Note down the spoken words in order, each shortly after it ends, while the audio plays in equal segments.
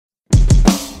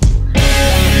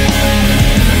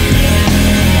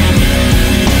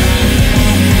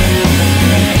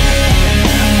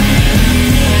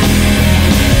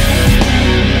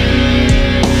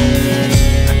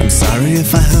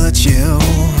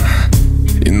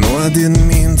I didn't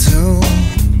mean to,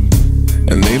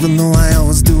 and even though I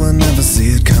always do, I never see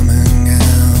it coming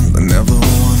out. I never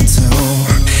want to.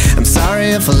 I'm sorry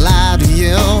if I lied to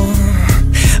you,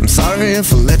 I'm sorry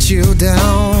if I let you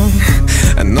down.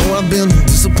 I know I've been a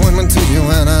disappointment to you,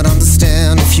 and I'd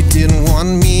understand if you didn't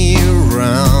want me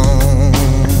around.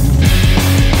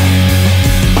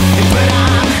 But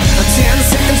I'm 10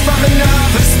 seconds from a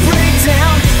nervous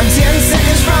breakdown. I'm 10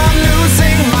 seconds from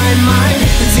losing my mind.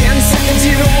 10 seconds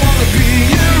you don't wanna be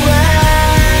around.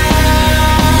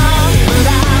 But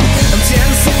I'm 10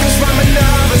 seconds from a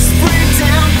nervous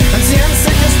breakdown. I'm 10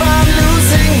 seconds from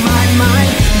losing my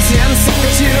mind. 10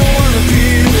 seconds you don't wanna be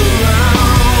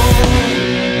around.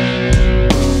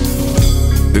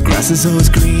 The grass is always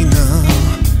greener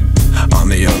on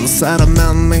the other side of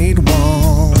man-made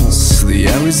walls. The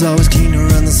air is always cleaner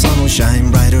and the sun will shine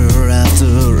brighter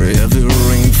after every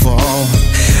rainfall.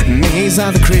 And these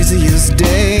are the craziest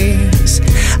days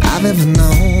I've ever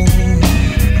known,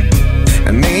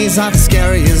 and these are the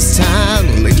scariest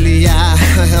times. Lately I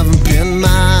haven't been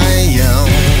my own.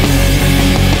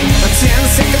 I'm 10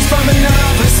 seconds from a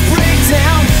nervous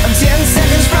breakdown. I'm 10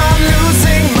 seconds from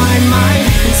losing my mind.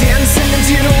 In 10 seconds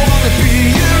you don't wanna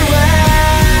be around.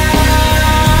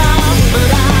 But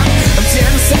I'm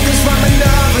 10 seconds from a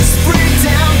nervous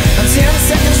breakdown. I'm 10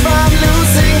 seconds from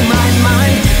losing my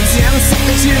mind. In 10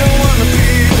 seconds you don't wanna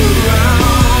be around.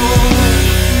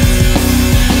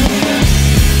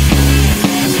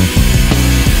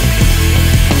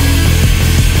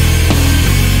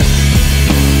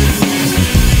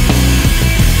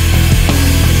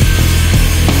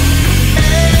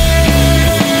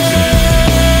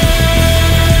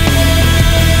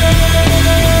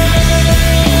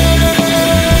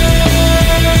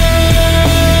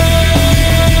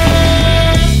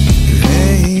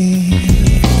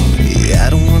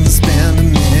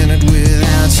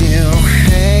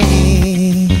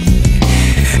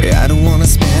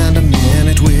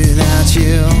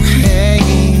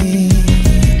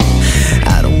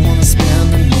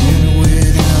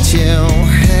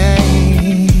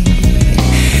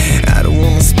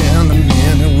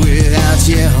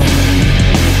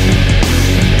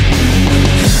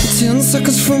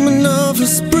 From a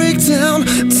nervous breakdown,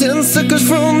 10 seconds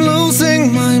from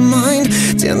losing my mind.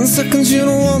 10 seconds you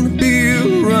don't wanna be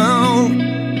around.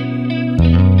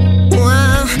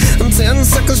 Wow. I'm 10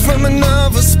 seconds from a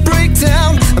nervous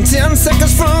breakdown. I'm 10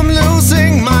 seconds from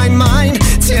losing my mind.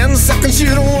 10 seconds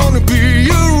you don't wanna be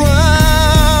around.